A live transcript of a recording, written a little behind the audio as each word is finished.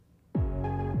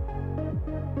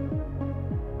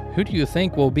who do you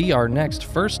think will be our next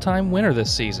first-time winner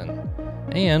this season?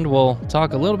 And we'll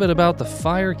talk a little bit about the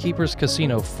FireKeepers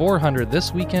Casino 400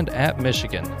 this weekend at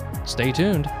Michigan. Stay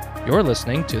tuned. You're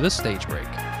listening to The Stage Break.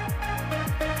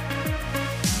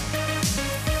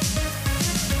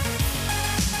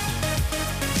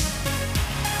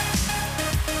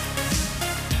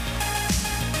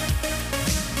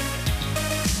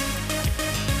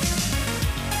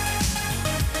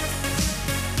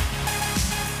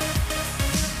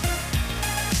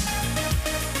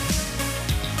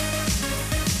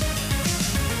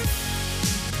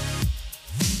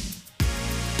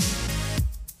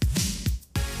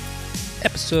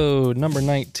 Episode number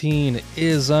 19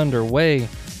 is underway.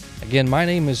 Again, my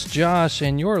name is Josh,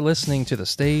 and you're listening to the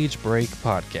Stage Break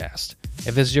Podcast.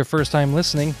 If this is your first time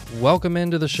listening, welcome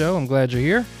into the show. I'm glad you're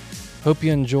here. Hope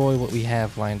you enjoy what we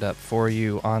have lined up for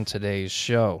you on today's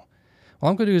show. Well,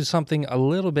 I'm going to do something a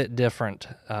little bit different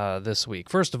this week.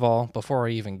 First of all, before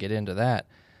I even get into that,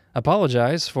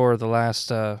 apologize for the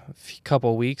last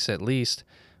couple weeks at least,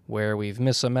 where we've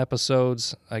missed some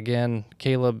episodes. Again,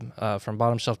 Caleb from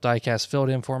Bottom Shelf Diecast filled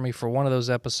in for me for one of those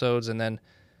episodes, and then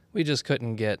we just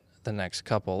couldn't get the next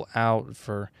couple out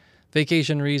for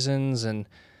vacation reasons, and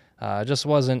just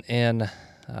wasn't in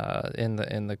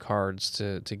the cards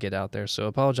to get out there. So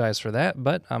apologize for that,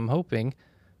 but I'm hoping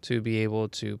to be able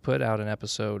to put out an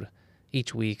episode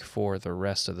each week for the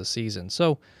rest of the season.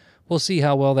 So we'll see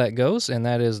how well that goes, and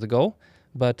that is the goal.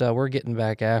 But we're getting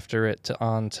back after it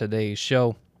on today's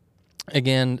show.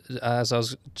 Again, as I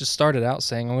was just started out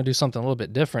saying, I'm going to do something a little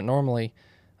bit different. Normally,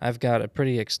 I've got a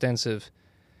pretty extensive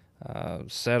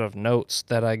set of notes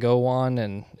that I go on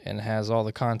and has all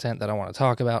the content that I want to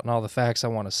talk about and all the facts I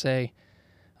want to say.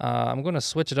 I'm going to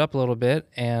switch it up a little bit,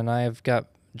 and I've got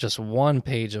just one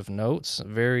page of notes, a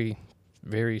very,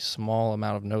 very small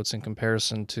amount of notes in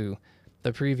comparison to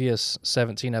the previous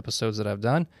 17 episodes that I've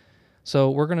done. So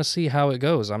we're going to see how it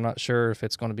goes. I'm not sure if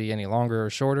it's going to be any longer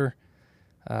or shorter.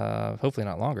 Hopefully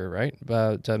not longer, right?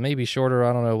 But maybe shorter,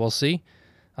 I don't know, we'll see.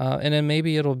 And then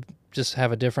maybe it'll just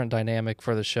have a different dynamic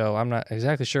for the show. I'm not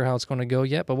exactly sure how it's going to go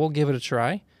yet, but we'll give it a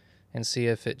try and see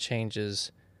if it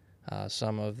changes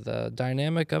some of the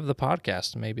dynamic of the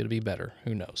podcast. Maybe it'll be better.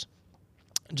 Who knows?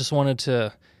 Just wanted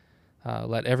to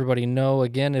let everybody know,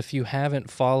 again, if you haven't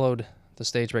followed the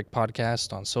Stage Break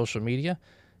Podcast on social media,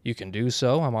 you can do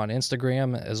so. I'm on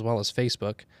Instagram as well as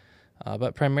Facebook.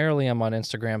 But primarily I'm on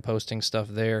Instagram posting stuff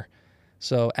there.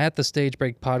 So at the Stage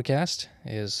Break Podcast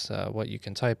is what you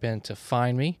can type in to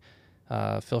find me.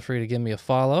 Feel free to give me a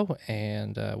follow,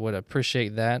 and would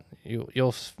appreciate that.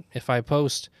 You'll if I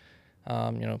post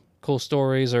cool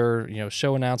stories or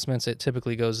show announcements, it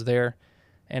typically goes there.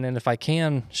 And then if I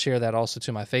can share that also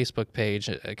to my Facebook page,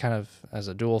 kind of as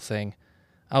a dual thing,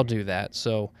 I'll do that.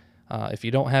 So if you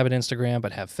don't have an Instagram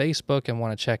but have Facebook and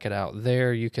want to check it out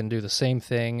there, you can do the same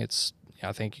thing.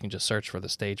 I think you can just search for the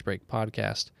Stage Break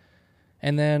Podcast.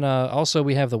 And then also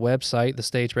we have the website,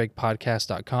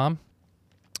 thestagebreakpodcast.com.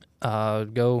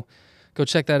 Go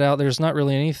check that out. There's not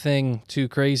really anything too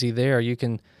crazy there. You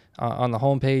can on the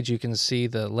homepage you can see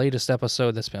the latest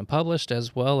episode that's been published,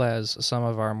 as well as some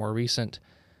of our more recent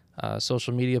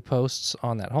social media posts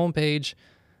on that homepage.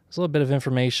 There's a little bit of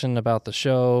information about the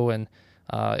show, and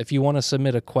if you want to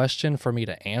submit a question for me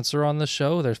to answer on the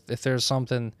show, if there's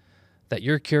something that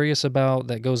you're curious about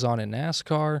that goes on in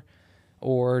NASCAR,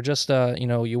 or just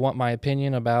you want my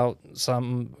opinion about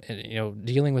some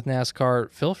dealing with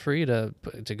NASCAR, feel free to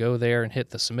go there and hit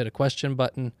the submit a question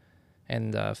button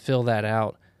and fill that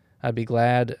out. I'd be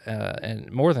glad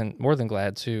and more than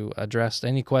glad to address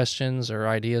any questions or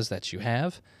ideas that you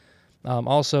have.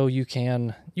 Also, you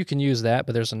can use that,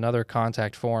 but there's another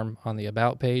contact form on the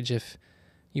About page if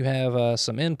you have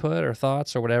some input or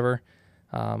thoughts or whatever.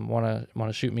 Want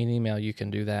to shoot me an email, you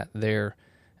can do that there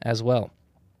as well.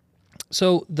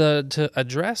 So to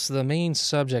address the main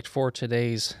subject for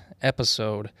today's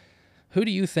episode, who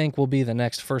do you think will be the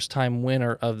next first-time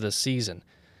winner of the season?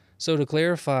 So to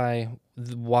clarify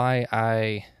why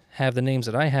I have the names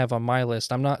that I have on my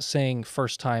list, I'm not saying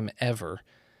first time ever.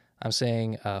 I'm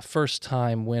saying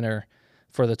first-time winner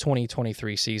for the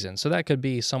 2023 season. So that could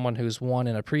be someone who's won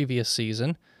in a previous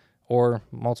season or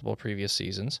multiple previous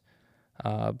seasons.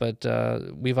 But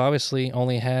we've obviously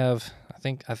only have, I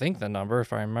think the number,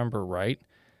 if I remember right,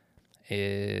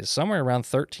 is somewhere around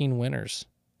 13 winners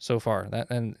so far.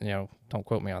 And don't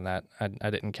quote me on that. I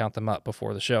didn't count them up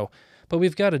before the show. But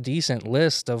we've got a decent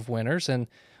list of winners, and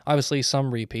obviously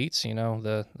some repeats.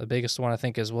 The biggest one I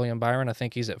think is William Byron. I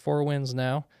think he's at 4 wins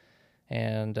now.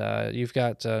 And you've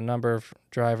got a number of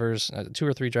drivers, 2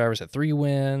 or 3 drivers at 3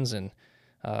 wins, and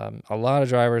a lot of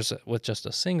drivers with just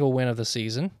a single win of the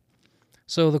season.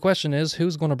 So the question is,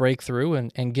 who's going to break through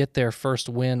and get their first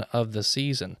win of the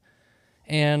season?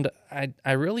 And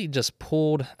I really just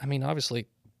pulled, I mean, obviously,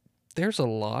 there's a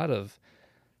lot of,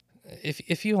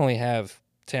 if you only have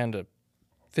 10 to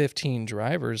 15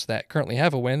 drivers that currently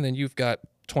have a win, then you've got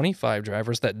 25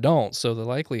 drivers that don't. So the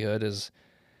likelihood is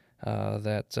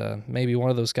that maybe one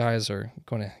of those guys are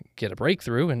going to get a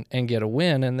breakthrough and get a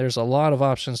win, and there's a lot of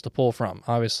options to pull from.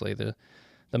 Obviously, the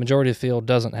majority of the field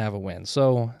doesn't have a win.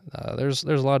 So there's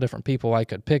a lot of different people I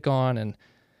could pick on and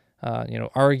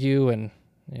argue and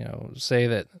say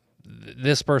that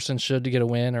this person should get a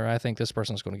win, or I think this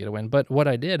person's going to get a win. But what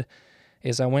I did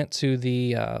is I went to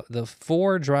the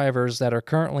 4 drivers that are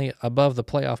currently above the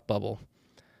playoff bubble,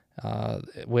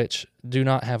 which do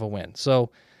not have a win. So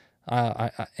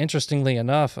interestingly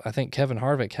enough, I think Kevin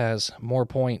Harvick has more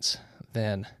points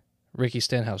than Ricky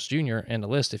Stenhouse Jr. in the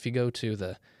list. If you go to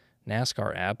the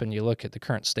NASCAR app and you look at the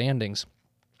current standings,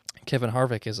 Kevin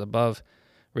Harvick is above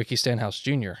Ricky Stenhouse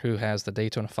Jr., who has the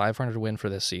Daytona 500 win for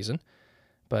this season.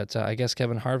 But I guess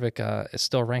Kevin Harvick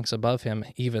still ranks above him,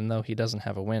 even though he doesn't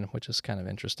have a win, which is kind of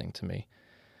interesting to me.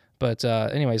 But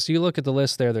anyways, so you look at the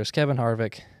list there. There's Kevin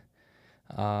Harvick.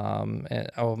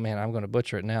 Oh man, I'm going to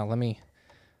butcher it now. Let me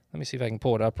see if I can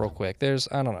pull it up real quick. There's,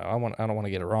 I don't know. I don't want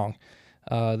to get it wrong.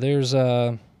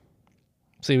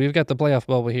 See, we've got the playoff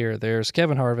bubble here. There's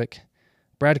Kevin Harvick,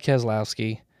 Brad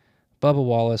Keselowski, Bubba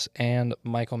Wallace, and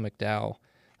Michael McDowell.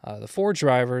 The 4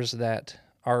 drivers that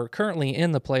are currently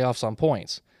in the playoffs on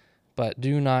points, but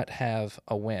do not have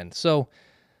a win. So,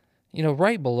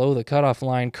 right below the cutoff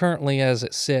line, currently as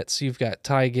it sits, you've got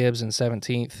Ty Gibbs in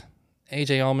 17th, AJ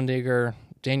Allmendinger,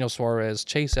 Daniel Suarez,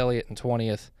 Chase Elliott in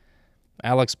 20th,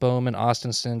 Alex Bowman,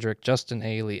 Austin Cindric, Justin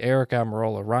Haley, Eric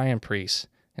Almirola, Ryan Preece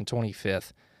in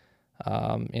 25th.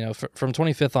 From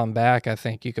 25th on back, I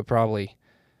think you could probably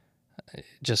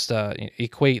just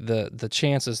equate the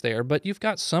chances there. But you've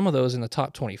got some of those in the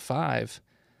top 25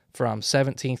 from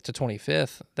 17th to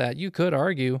 25th that you could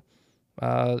argue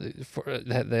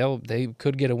that they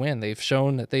could get a win. They've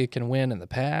shown that they can win in the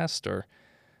past, or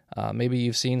maybe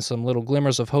you've seen some little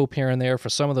glimmers of hope here and there for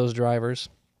some of those drivers.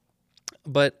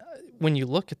 But when you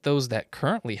look at those that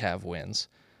currently have wins,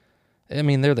 I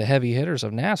mean, they're the heavy hitters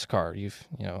of NASCAR.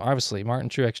 Obviously Martin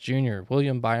Truex Jr.,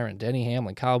 William Byron, Denny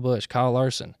Hamlin, Kyle Busch, Kyle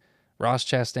Larson, Ross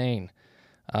Chastain,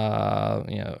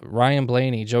 Ryan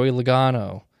Blaney, Joey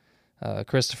Logano,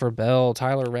 Christopher Bell,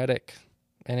 Tyler Reddick,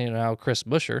 and now Chris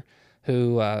Buescher,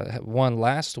 who won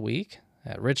last week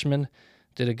at Richmond,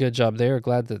 did a good job there.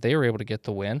 Glad that they were able to get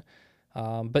the win.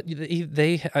 But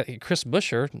Chris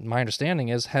Buescher, my understanding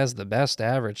is, has the best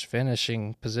average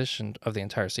finishing position of the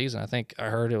entire season. I think I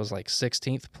heard it was like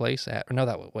 16th place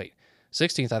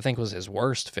 16th I think was his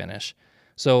worst finish.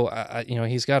 So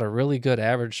he's got a really good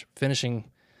average finishing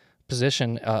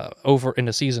position over in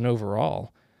the season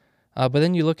overall. But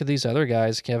then you look at these other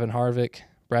guys: Kevin Harvick,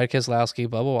 Brad Keselowski,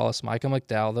 Bubba Wallace, Michael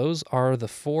McDowell. Those are the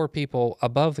 4 people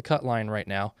above the cut line right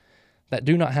now that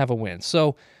do not have a win.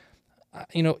 So,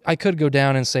 I could go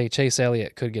down and say Chase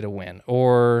Elliott could get a win,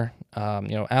 or,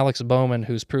 Alex Bowman,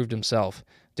 who's proved himself,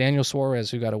 Daniel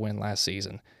Suarez, who got a win last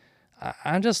season.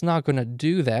 I'm just not going to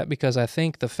do that, because I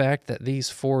think the fact that these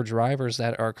 4 drivers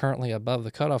that are currently above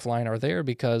the cutoff line are there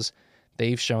because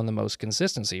they've shown the most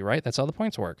consistency, right? That's how the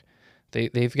points work.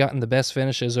 They've gotten the best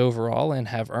finishes overall and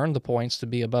have earned the points to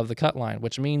be above the cut line,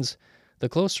 which means the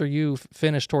closer you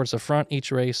finish towards the front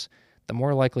each race, the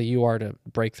more likely you are to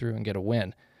break through and get a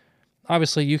win.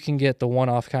 Obviously, you can get the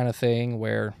one-off kind of thing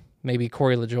where maybe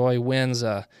Corey LaJoie wins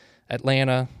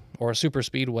Atlanta or a super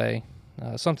speedway,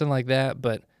 something like that.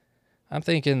 But I'm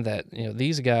thinking that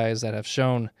these guys that have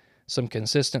shown some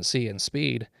consistency and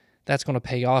speed, that's going to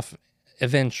pay off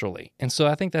eventually. And so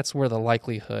I think that's where the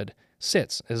likelihood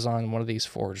sits, is on one of these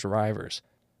 4 drivers.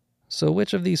 So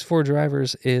which of these 4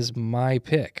 drivers is my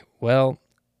pick? Well,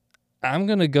 I'm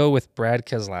going to go with Brad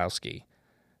Keselowski.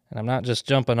 And I'm not just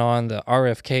jumping on the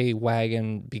RFK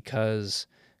wagon because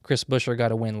Chris Buescher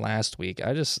got a win last week.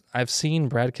 I've seen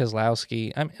Brad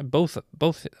Keselowski, both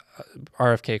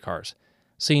RFK cars,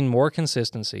 seen more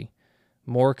consistency,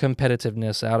 more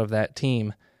competitiveness out of that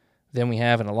team than we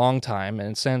have in a long time.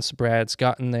 And since Brad's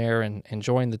gotten there and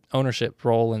joined the ownership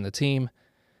role in the team,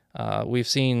 we've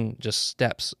seen just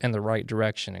steps in the right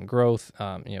direction and growth,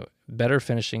 better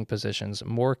finishing positions,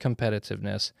 more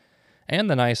competitiveness. And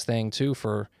the nice thing, too,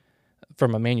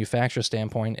 from a manufacturer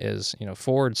standpoint is,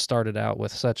 Ford started out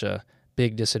with such a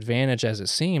big disadvantage as it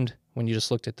seemed when you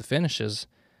just looked at the finishes.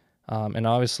 And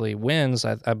obviously wins,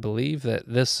 I believe that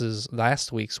this is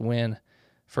last week's win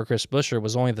for Chris Buescher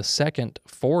was only the second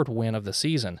Ford win of the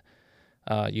season.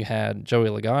 You had Joey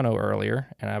Logano earlier,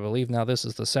 and I believe now this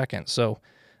is the second. So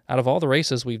out of all the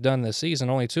races we've done this season,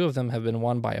 only 2 of them have been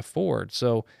won by a Ford.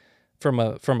 So from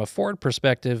a Ford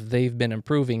perspective, they've been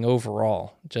improving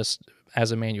overall, just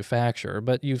as a manufacturer.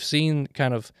 But you've seen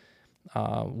kind of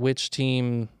which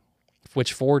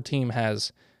Ford team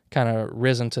has kind of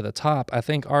risen to the top. I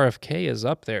think RFK is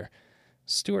up there.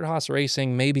 Stewart-Haas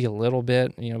Racing, maybe a little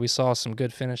bit. We saw some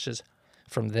good finishes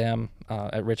from them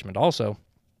at Richmond also.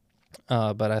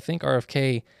 But I think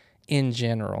RFK in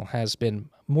general has been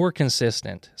more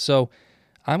consistent. So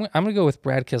I'm going to go with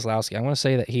Brad Keselowski. I'm going to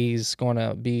say that he's going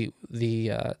to be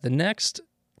the next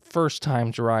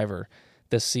first-time driver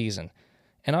this season.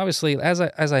 And obviously, as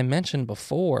I mentioned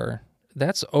before,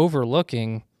 that's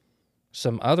overlooking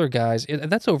some other guys.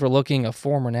 That's overlooking a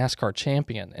former NASCAR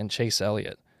champion in Chase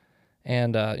Elliott.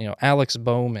 And, Alex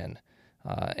Bowman,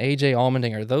 AJ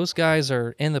Allmendinger, those guys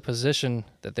are in the position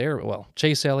that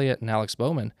Chase Elliott and Alex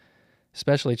Bowman,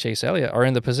 especially Chase Elliott, are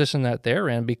in the position that they're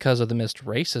in because of the missed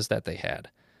races that they had.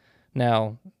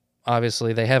 Now,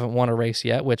 obviously, they haven't won a race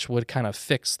yet, which would kind of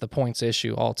fix the points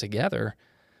issue altogether.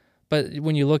 But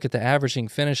when you look at the averaging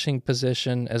finishing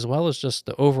position, as well as just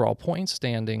the overall point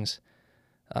standings,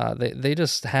 they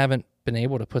just haven't been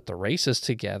able to put the races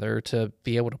together to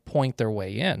be able to point their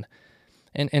way in.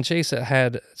 And Chase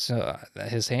had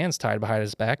his hands tied behind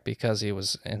his back because he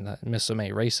was in the missed so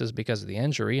many races because of the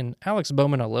injury, and Alex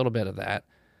Bowman a little bit of that.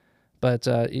 But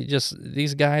just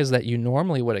these guys that you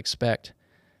normally would expect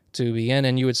to be in,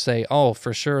 and you would say, oh,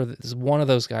 for sure, one of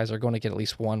those guys are going to get at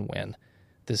least one win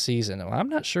this season. Well, I'm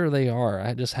not sure they are.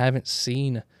 I just haven't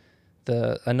seen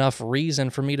enough reason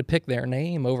for me to pick their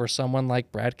name over someone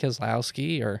like Brad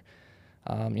Keselowski or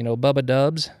Bubba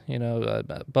Dubs.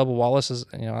 Bubba Wallace is,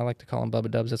 I like to call him Bubba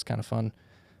Dubs. That's kind of fun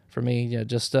for me.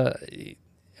 The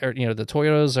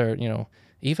Toyotas are,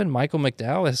 even Michael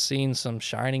McDowell has seen some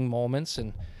shining moments,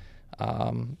 and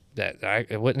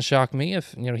it wouldn't shock me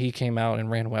if, he came out and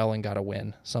ran well and got a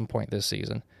win some point this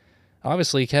season.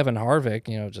 Obviously, Kevin Harvick,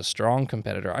 just a strong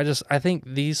competitor. I think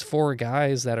these 4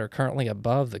 guys that are currently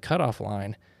above the cutoff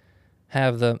line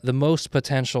have the most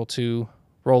potential to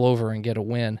roll over and get a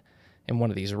win in one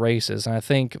of these races. And I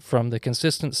think from the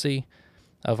consistency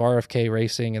of RFK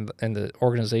Racing and the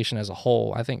organization as a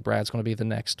whole, I think Brad's going to be the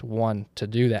next one to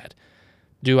do that.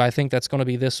 Do I think that's going to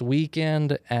be this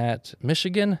weekend at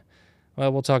Michigan?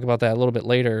 Well, we'll talk about that a little bit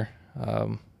later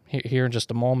here in just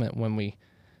a moment when we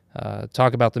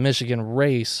talk about the Michigan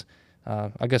race.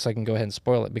 I guess I can go ahead and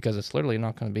spoil it because it's literally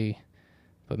not going to be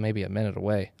but maybe a minute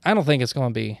away. I don't think it's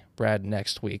going to be Brad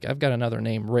next week. I've got another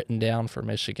name written down for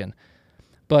Michigan.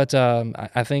 But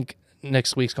I think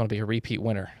next week's going to be a repeat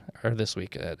winner, or this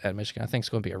week at Michigan. I think it's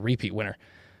going to be a repeat winner.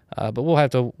 But we'll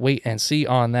have to wait and see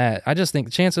on that. I just think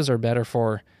the chances are better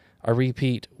for a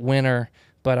repeat winner,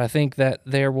 but I think that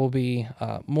there will be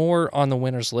more on the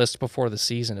winners list before the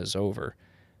season is over.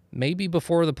 Maybe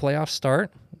before the playoffs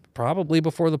start, probably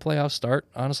before the playoffs start,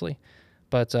 honestly.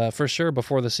 But for sure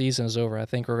before the season is over, I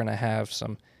think we're going to have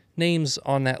some names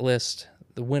on that list,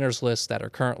 the winners list, that are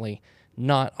currently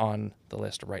not on the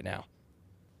list right now.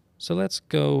 So let's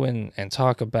go and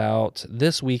talk about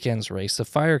this weekend's race, the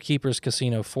FireKeepers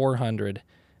Casino 400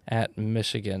 at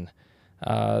Michigan.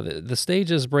 The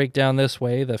stages break down this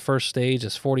way. The first stage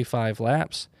is 45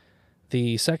 laps.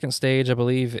 The second stage, I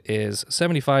believe, is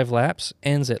 75 laps,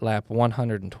 ends at lap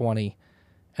 120.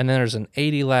 And then there's an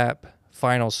 80-lap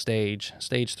final stage,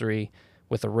 stage 3,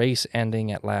 with the race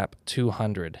ending at lap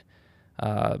 200.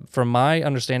 From my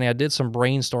understanding, I did some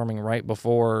brainstorming right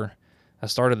before I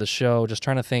started the show, just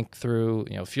trying to think through,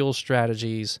 fuel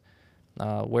strategies,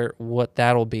 what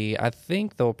that'll be. I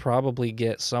think they'll probably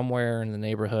get somewhere in the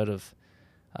neighborhood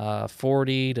of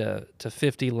 40 to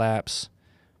 50 laps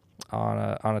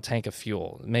on a tank of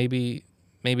fuel. Maybe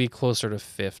closer to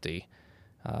 50,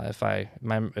 if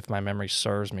my memory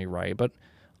serves me right. But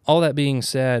all that being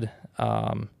said,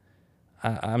 I'm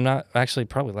not actually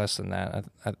probably less than that.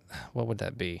 What would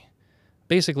that be?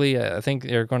 Basically, I think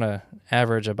they're going to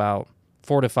average about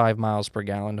 4 to 5 miles per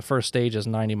gallon. The first stage is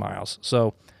 90 miles.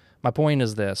 So my point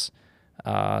is this.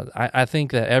 I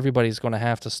think that everybody's going to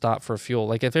have to stop for fuel.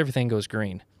 Like if everything goes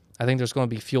green, I think there's going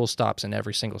to be fuel stops in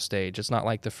every single stage. It's not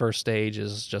like the first stage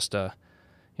is just a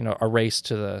race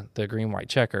to the green-white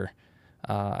checker.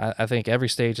 I think every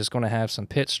stage is going to have some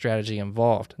pit strategy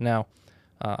involved. Now,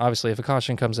 obviously, if a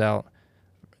caution comes out,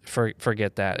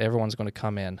 forget that. Everyone's going to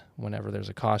come in whenever there's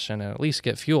a caution and at least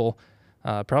get fuel,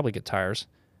 probably get tires.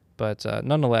 But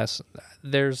nonetheless,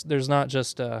 there's not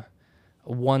just a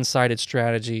one-sided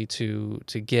strategy to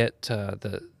get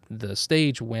the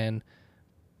stage win.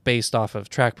 based off of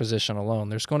track position alone.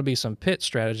 There's going to be some pit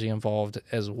strategy involved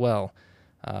as well,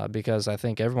 because I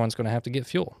think everyone's going to have to get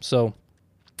fuel. So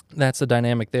that's the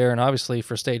dynamic there. And obviously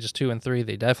for stages 2 and 3,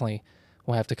 they definitely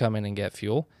will have to come in and get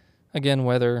fuel. Again,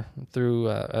 whether through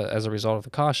as a result of a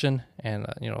caution and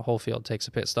the whole field takes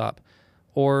a pit stop,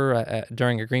 or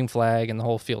during a green flag and the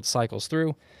whole field cycles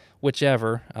through,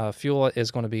 whichever, fuel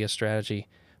is going to be a strategy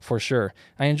for sure.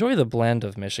 I enjoy the blend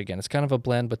of Michigan. It's kind of a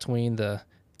blend between the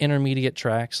intermediate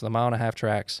tracks, the 1.5 mile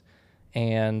tracks,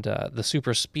 and the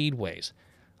super speedways.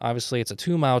 Obviously, it's a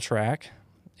 2-mile track.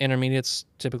 Intermediate's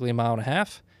typically 1.5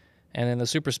 miles, and then the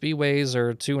super speedways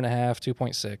are 2.5,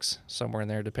 2.6, somewhere in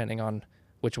there, depending on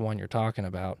which one you're talking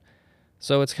about.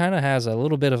 So it's kind of has a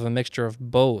little bit of a mixture of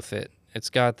both. It's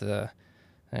got the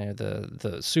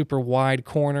super wide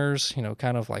corners,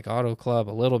 kind of like Auto Club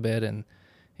a little bit, and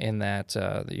in that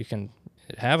you can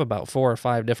have about 4 or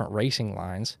 5 different racing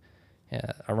lines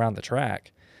around the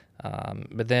track.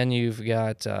 But then you've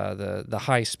got the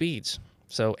high speeds.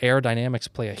 So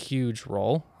aerodynamics play a huge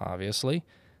role, obviously.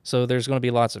 So there's going to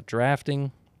be lots of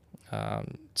drafting,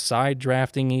 side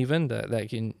drafting even,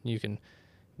 that you can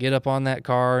get up on that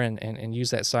car and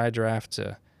use that side draft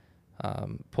to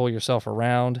pull yourself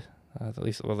around, at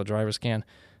least the drivers can.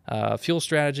 Fuel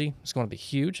strategy is going to be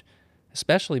huge,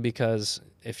 especially because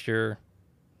if you're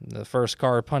the first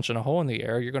car punching a hole in the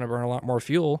air, you're going to burn a lot more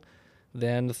fuel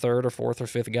than the third or fourth or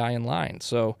fifth guy in line.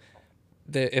 So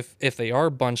if they are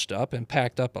bunched up and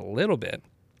packed up a little bit,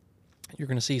 you're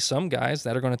going to see some guys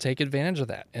that are going to take advantage of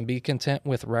that and be content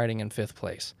with riding in 5th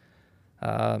place.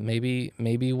 Maybe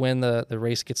when the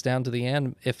race gets down to the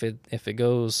end, if it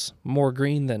goes more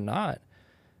green than not,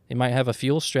 you might have a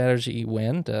fuel strategy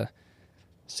win to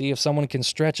see if someone can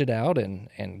stretch it out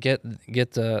and get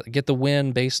the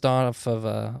win based off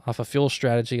of fuel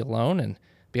strategy alone and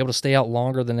be able to stay out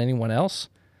longer than anyone else.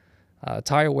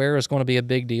 Tire wear is going to be a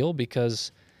big deal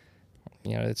because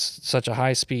it's such a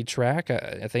high speed track.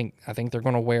 I think they're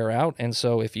going to wear out, and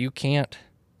so if you can't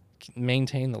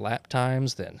maintain the lap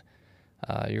times, then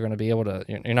you're not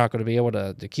going to be able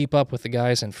to keep up with the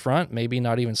guys in front. Maybe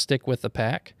not even stick with the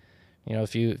pack.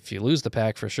 If you lose the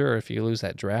pack, for sure, if you lose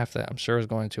that draft, that I'm sure is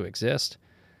going to exist.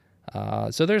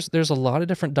 So there's a lot of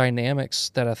different dynamics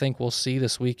that I think we'll see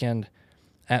this weekend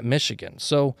at Michigan.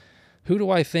 So who do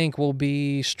I think will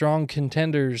be strong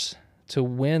contenders to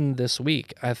win this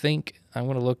week? I think I'm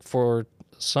going to look for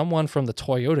someone from the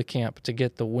Toyota camp to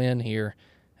get the win here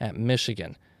at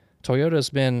Michigan. Toyota's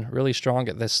been really strong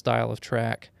at this style of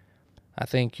track. I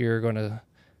think you're going to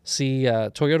see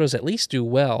Toyotas at least do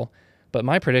well, but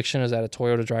my prediction is that a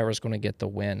Toyota driver is going to get the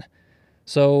win.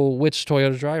 So which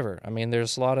Toyota driver? I mean,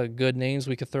 there's a lot of good names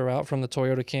we could throw out from the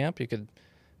Toyota camp. You could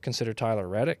consider Tyler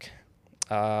Reddick,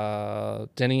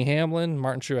 Denny Hamlin,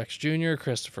 Martin Truex Jr.,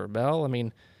 Christopher Bell. I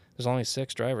mean, there's only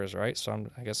 6 drivers, right? So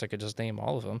I guess I could just name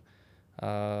all of them.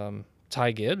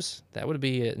 Ty Gibbs, that would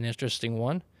be an interesting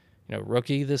one.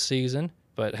 Rookie this season,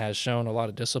 but has shown a lot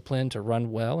of discipline to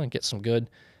run well and get some good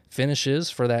finishes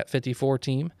for that 54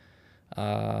 team.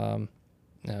 Bubba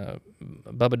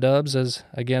Dubs is,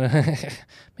 again,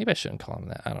 maybe I shouldn't call him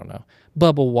that. I don't know.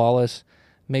 Bubba Wallace,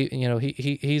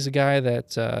 he's a guy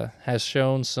that has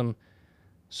shown some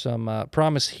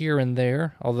promise here and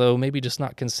there, although maybe just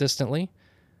not consistently.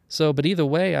 So, but either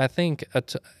way, I think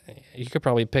you could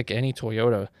probably pick any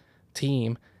Toyota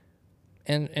team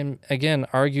and again,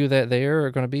 argue that they are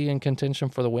going to be in contention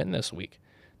for the win this week.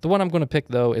 The one I'm going to pick,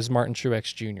 though, is Martin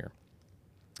Truex Jr.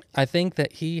 I think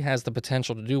that he has the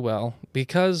potential to do well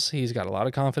because he's got a lot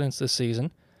of confidence this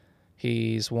season.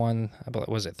 He's won,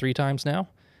 was it 3 times now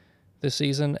this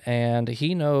season, and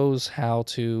he knows how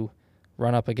to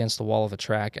run up against the wall of a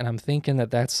track, and I'm thinking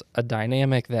that that's a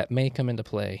dynamic that may come into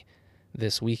play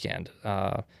this weekend.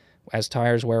 As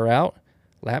tires wear out,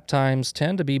 lap times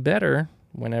tend to be better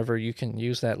whenever you can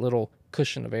use that little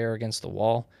cushion of air against the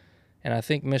wall, and I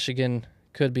think Michigan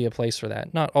could be a place for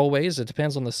that. Not always. It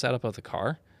depends on the setup of the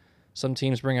car. Some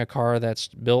teams bring a car that's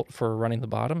built for running the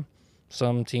bottom.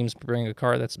 Some teams bring a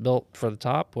car that's built for the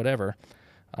top, whatever.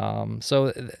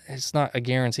 So it's not a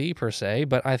guarantee per se,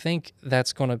 but I think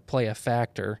that's going to play a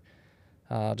factor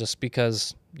just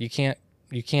because you can't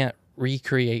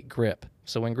recreate grip.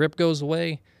 So when grip goes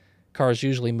away, cars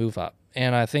usually move up.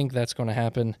 And I think that's going to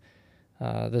happen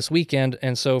this weekend.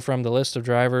 And so from the list of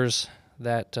drivers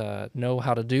that know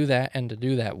how to do that and to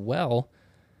do that well,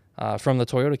 from the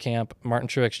Toyota camp, Martin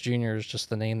Truex Jr. is just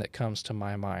the name that comes to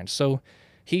my mind. So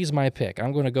he's my pick.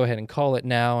 I'm going to go ahead and call it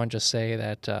now and just say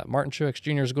that Martin Truex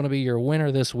Jr. is going to be your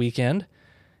winner this weekend.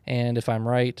 And if I'm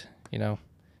right,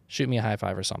 shoot me a high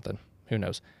five or something. Who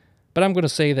knows? But I'm going to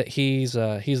say that he's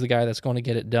the guy that's going to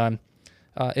get it done.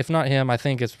 If not him, I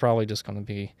think it's probably just going to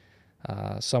be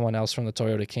someone else from the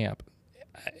Toyota camp.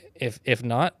 If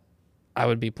not, I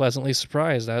would be pleasantly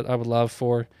surprised. I would love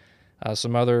for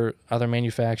some other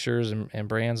manufacturers and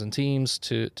brands and teams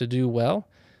to do well.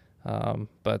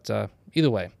 But either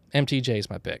way, MTJ is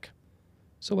my pick.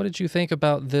 So what did you think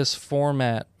about this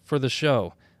format for the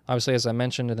show? Obviously, as I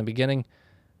mentioned in the beginning,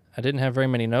 I didn't have very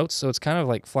many notes, so it's kind of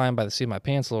like flying by the seat of my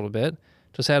pants a little bit.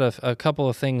 Just had a couple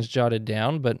of things jotted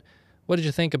down, but what did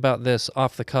you think about this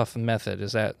off-the-cuff method?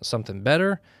 Is that something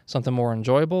better, something more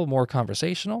enjoyable, more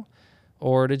conversational?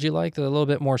 Or did you like the little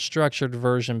bit more structured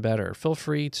version better? Feel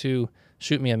free to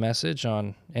shoot me a message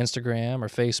on Instagram or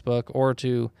Facebook, or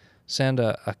to send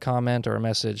a comment or a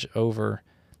message over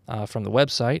from the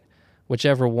website.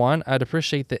 Whichever one, I'd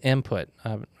appreciate the input.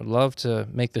 I'd love to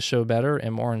make the show better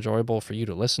and more enjoyable for you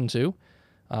to listen to.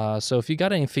 So if you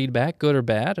got any feedback, good or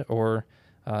bad, or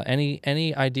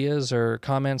any ideas or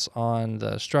comments on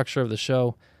the structure of the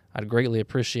show, I'd greatly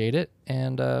appreciate it.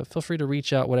 And feel free to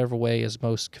reach out whatever way is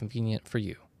most convenient for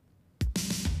you.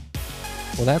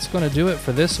 Well, that's going to do it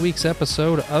for this week's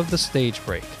episode of The Stage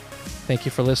Break. Thank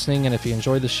you for listening, and if you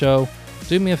enjoyed the show,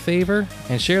 do me a favor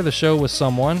and share the show with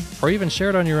someone, or even share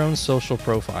it on your own social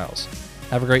profiles.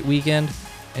 Have a great weekend,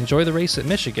 enjoy the race at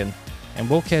Michigan, and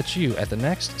we'll catch you at the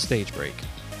next Stage Break.